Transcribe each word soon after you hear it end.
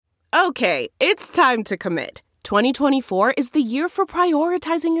Okay, it's time to commit. 2024 is the year for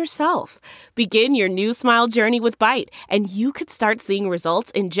prioritizing yourself. Begin your new smile journey with Byte, and you could start seeing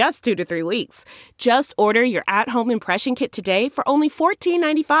results in just 2 to 3 weeks. Just order your at-home impression kit today for only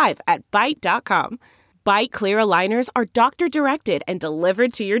 $14.95 at Byte.com. Byte Clear aligners are doctor-directed and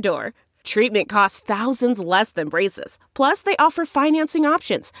delivered to your door. Treatment costs thousands less than braces. Plus, they offer financing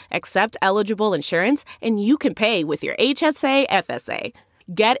options, accept eligible insurance, and you can pay with your HSA FSA.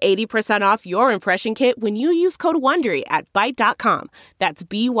 Get 80% off your impression kit when you use code WONDERY at Byte.com. That's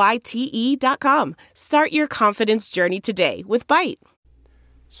BYTE.com. Start your confidence journey today with Byte.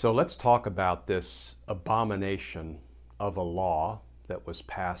 So let's talk about this abomination of a law that was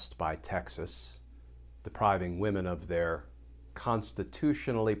passed by Texas, depriving women of their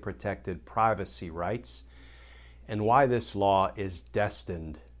constitutionally protected privacy rights, and why this law is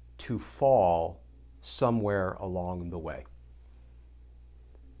destined to fall somewhere along the way.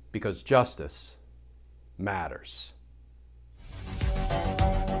 Because justice matters.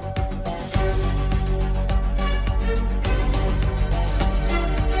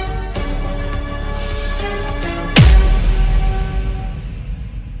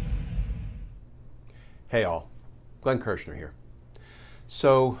 Hey all, Glenn Kirshner here.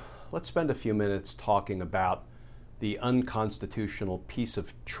 So let's spend a few minutes talking about the unconstitutional piece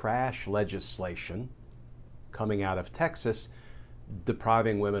of trash legislation coming out of Texas,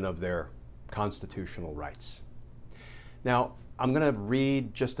 depriving women of their constitutional rights. Now, I'm going to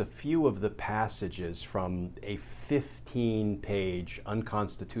read just a few of the passages from a 15-page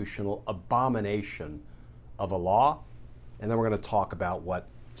unconstitutional abomination of a law, and then we're going to talk about what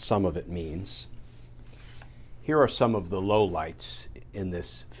some of it means. Here are some of the lowlights in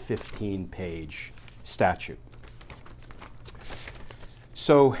this 15-page statute.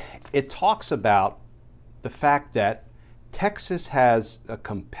 So it talks about the fact that Texas has a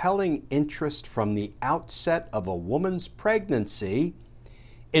compelling interest from the outset of a woman's pregnancy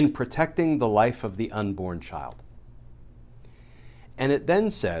in protecting the life of the unborn child. And it then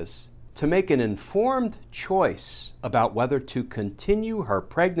says, to make an informed choice about whether to continue her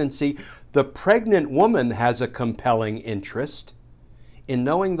pregnancy, the pregnant woman has a compelling interest in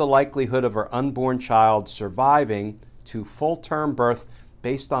knowing the likelihood of her unborn child surviving to full-term birth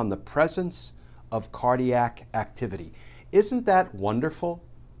based on the presence of cardiac activity. Isn't that wonderful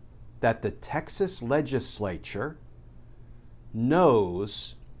that the Texas legislature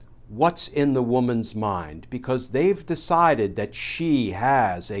knows what's in the woman's mind because they've decided that she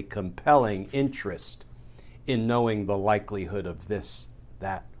has a compelling interest in knowing the likelihood of this,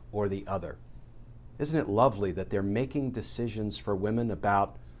 that, or the other? Isn't it lovely that they're making decisions for women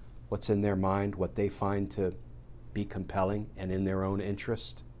about what's in their mind, what they find to be compelling and in their own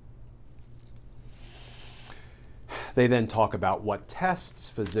interest? They then talk about what tests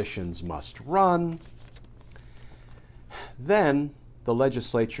physicians must run. Then the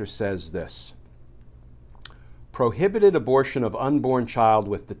legislature says this: prohibited abortion of unborn child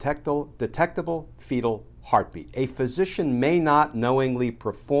with detectable fetal heartbeat. A physician may not knowingly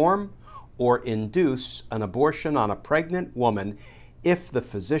perform or induce an abortion on a pregnant woman if the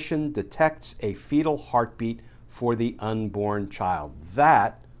physician detects a fetal heartbeat for the unborn child.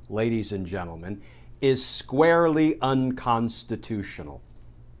 That, ladies and gentlemen, is squarely unconstitutional.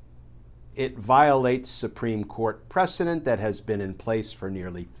 It violates Supreme Court precedent that has been in place for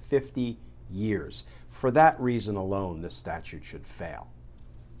nearly 50 years. For that reason alone, this statute should fail.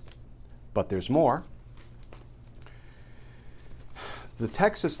 But there's more. The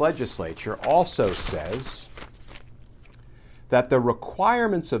Texas legislature also says that the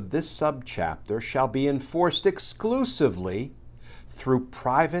requirements of this subchapter shall be enforced exclusively through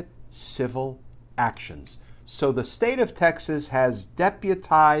private civil actions. So the state of Texas has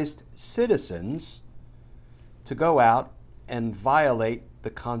deputized citizens to go out and violate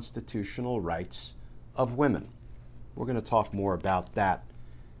the constitutional rights of women. We're going to talk more about that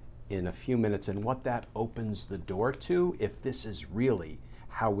in a few minutes and what that opens the door to if this is really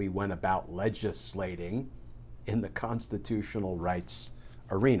how we went about legislating in the constitutional rights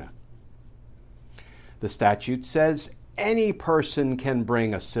arena. The statute says any person can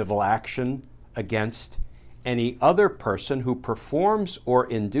bring a civil action against any other person who performs or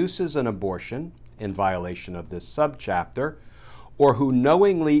induces an abortion in violation of this subchapter, or who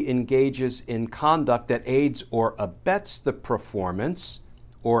knowingly engages in conduct that aids or abets the performance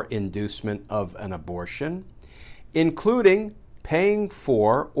or inducement of an abortion, including paying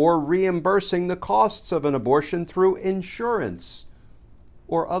for or reimbursing the costs of an abortion through insurance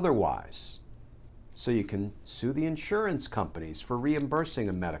or otherwise. So you can sue the insurance companies for reimbursing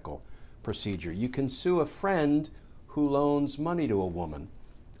a medical procedure. You can sue a friend who loans money to a woman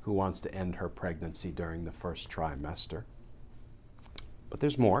who wants to end her pregnancy during the first trimester. But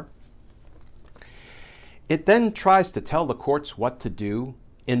there's more. It then tries to tell the courts what to do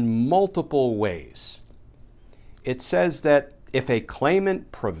in multiple ways. It says that if a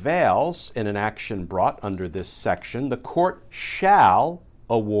claimant prevails in an action brought under this section, the court shall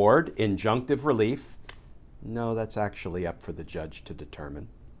award injunctive relief. No, that's actually up for the judge to determine.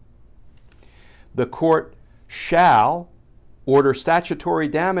 The court shall order statutory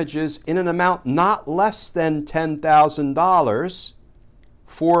damages in an amount not less than $10,000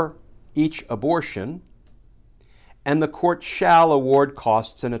 for each abortion, and the court shall award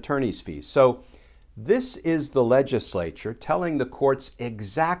costs and attorney's fees. So this is the legislature telling the courts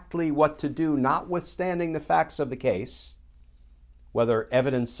exactly what to do, notwithstanding the facts of the case, whether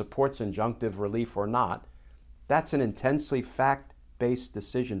evidence supports injunctive relief or not. That's an intensely fact-based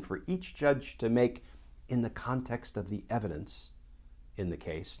decision for each judge to make in the context of the evidence in the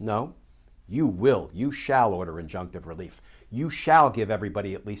case. No, you shall order injunctive relief. You shall give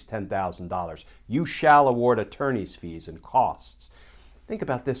everybody at least $10,000. You shall award attorney's fees and costs. Think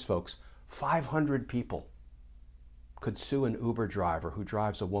about this, folks. 500 people could sue an Uber driver who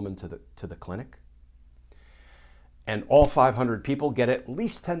drives a woman to the clinic, and all 500 people get at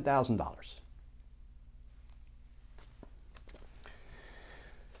least $10,000.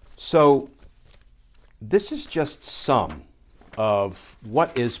 So this is just some of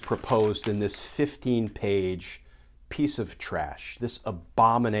what is proposed in this 15-page piece of trash, this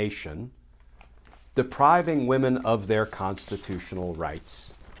abomination depriving women of their constitutional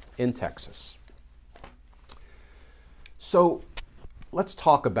rights in Texas. So let's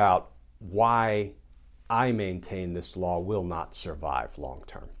talk about why I maintain this law will not survive long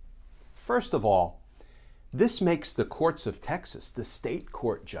term. First of all, this makes the courts of Texas, the state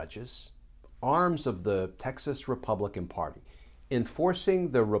court judges, arms of the Texas Republican Party,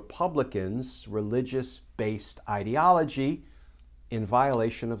 enforcing the Republicans' religious-based ideology in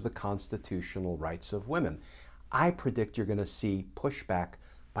violation of the constitutional rights of women. I predict you're going to see pushback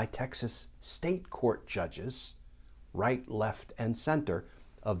by Texas state court judges, right, left, and center,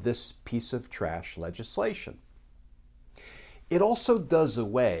 of this piece of trash legislation. It also does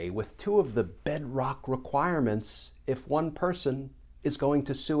away with two of the bedrock requirements if one person is going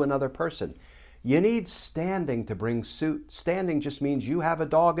to sue another person. You need standing to bring suit. Standing just means you have a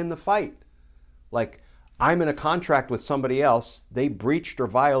dog in the fight. Like, I'm in a contract with somebody else, they breached or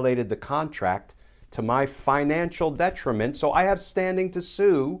violated the contract to my financial detriment, so I have standing to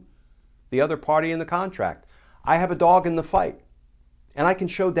sue the other party in the contract. I have a dog in the fight, and I can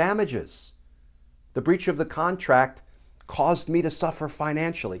show damages. The breach of the contract caused me to suffer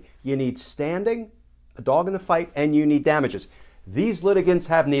financially. You need standing, a dog in the fight, and you need damages. These litigants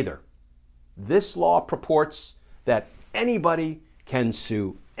have neither. This law purports that anybody can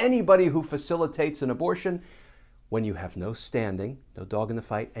sue anybody who facilitates an abortion when you have no standing, no dog in the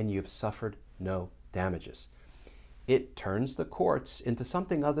fight, and you've suffered no damages. It turns the courts into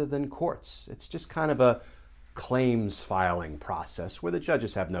something other than courts. It's just kind of a claims filing process where the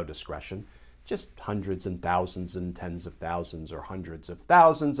judges have no discretion. Just hundreds and thousands and tens of thousands or hundreds of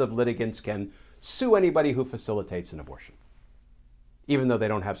thousands of litigants can sue anybody who facilitates an abortion, even though they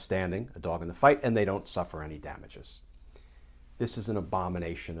don't have standing, a dog in the fight, and they don't suffer any damages. This is an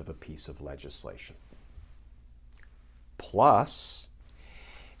abomination of a piece of legislation. Plus,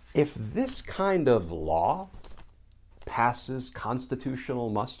 if this kind of law passes constitutional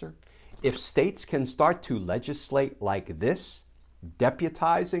muster, if states can start to legislate like this,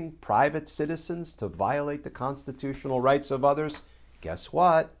 deputizing private citizens to violate the constitutional rights of others, guess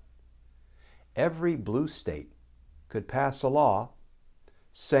what? Every blue state could pass a law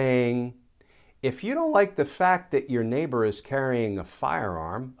saying, if you don't like the fact that your neighbor is carrying a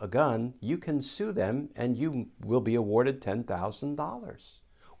firearm, a gun, you can sue them and you will be awarded $10,000.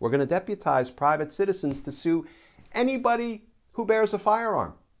 We're going to deputize private citizens to sue anybody who bears a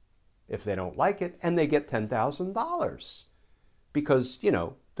firearm if they don't like it, and they get $10,000. Because,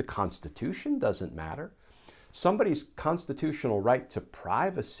 the Constitution doesn't matter. Somebody's constitutional right to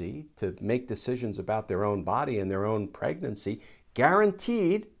privacy, to make decisions about their own body and their own pregnancy,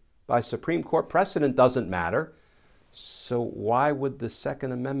 guaranteed by Supreme Court precedent, doesn't matter. So why would the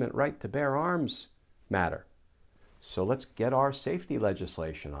Second Amendment right to bear arms matter? So let's get our safety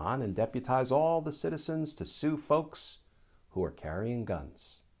legislation on and deputize all the citizens to sue folks who are carrying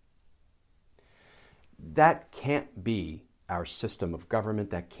guns. That can't be our system of government.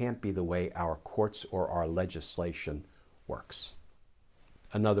 That can't be the way our courts or our legislation works.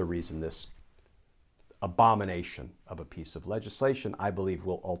 Another reason this abomination of a piece of legislation, I believe,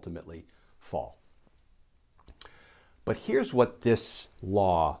 will ultimately fall. But here's what this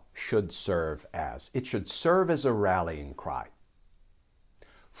law should serve as. It should serve as a rallying cry.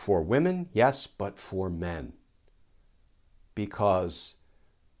 For women, yes, but for men. Because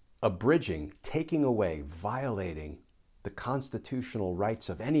abridging, taking away, violating the constitutional rights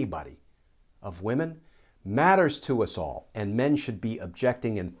of anybody, of women, matters to us all, and men should be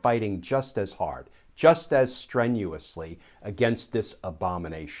objecting and fighting just as hard, just as strenuously against this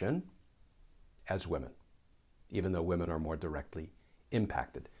abomination as women, even though women are more directly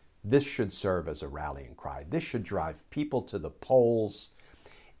impacted. This should serve as a rallying cry. This should drive people to the polls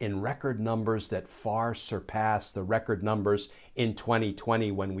in record numbers that far surpass the record numbers in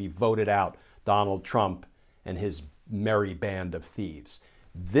 2020 when we voted out Donald Trump and his merry band of thieves.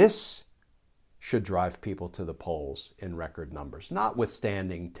 This should drive people to the polls in record numbers,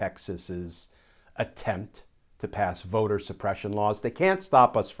 notwithstanding Texas's attempt to pass voter suppression laws. They can't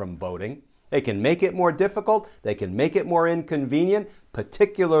stop us from voting. They can make it more difficult. They can make it more inconvenient,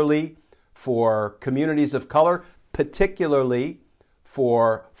 particularly for communities of color, particularly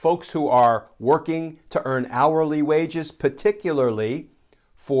for folks who are working to earn hourly wages, particularly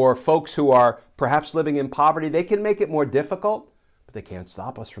for folks who are perhaps living in poverty. They can make it more difficult, but they can't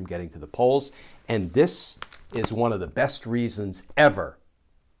stop us from getting to the polls. And this is one of the best reasons ever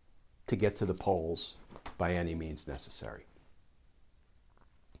to get to the polls by any means necessary.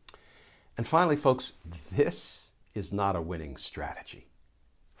 And finally, folks, this is not a winning strategy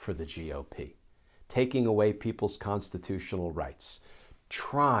for the GOP. Taking away people's constitutional rights,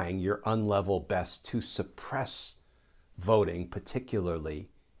 trying your unlevel best to suppress voting, particularly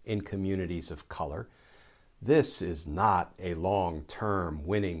in communities of color. This is not a long-term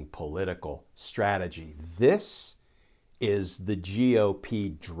winning political strategy. This is the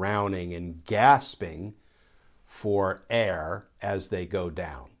GOP drowning and gasping for air as they go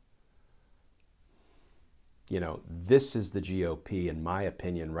down. You know, this is the GOP, in my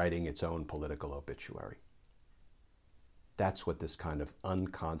opinion, writing its own political obituary. That's what this kind of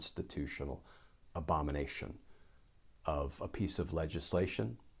unconstitutional abomination of a piece of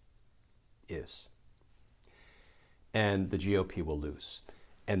legislation is. And the GOP will lose,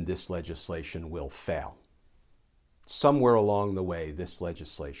 and this legislation will fail. Somewhere along the way, this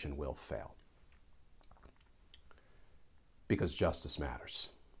legislation will fail. Because justice matters.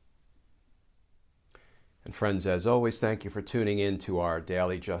 And friends, as always, thank you for tuning in to our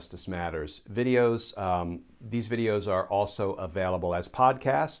daily Justice Matters videos. These videos are also available as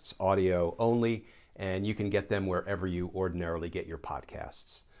podcasts, audio only, and you can get them wherever you ordinarily get your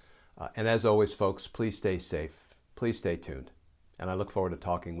podcasts. And as always, folks, please stay safe. Please stay tuned. And I look forward to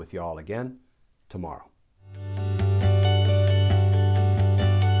talking with you all again tomorrow.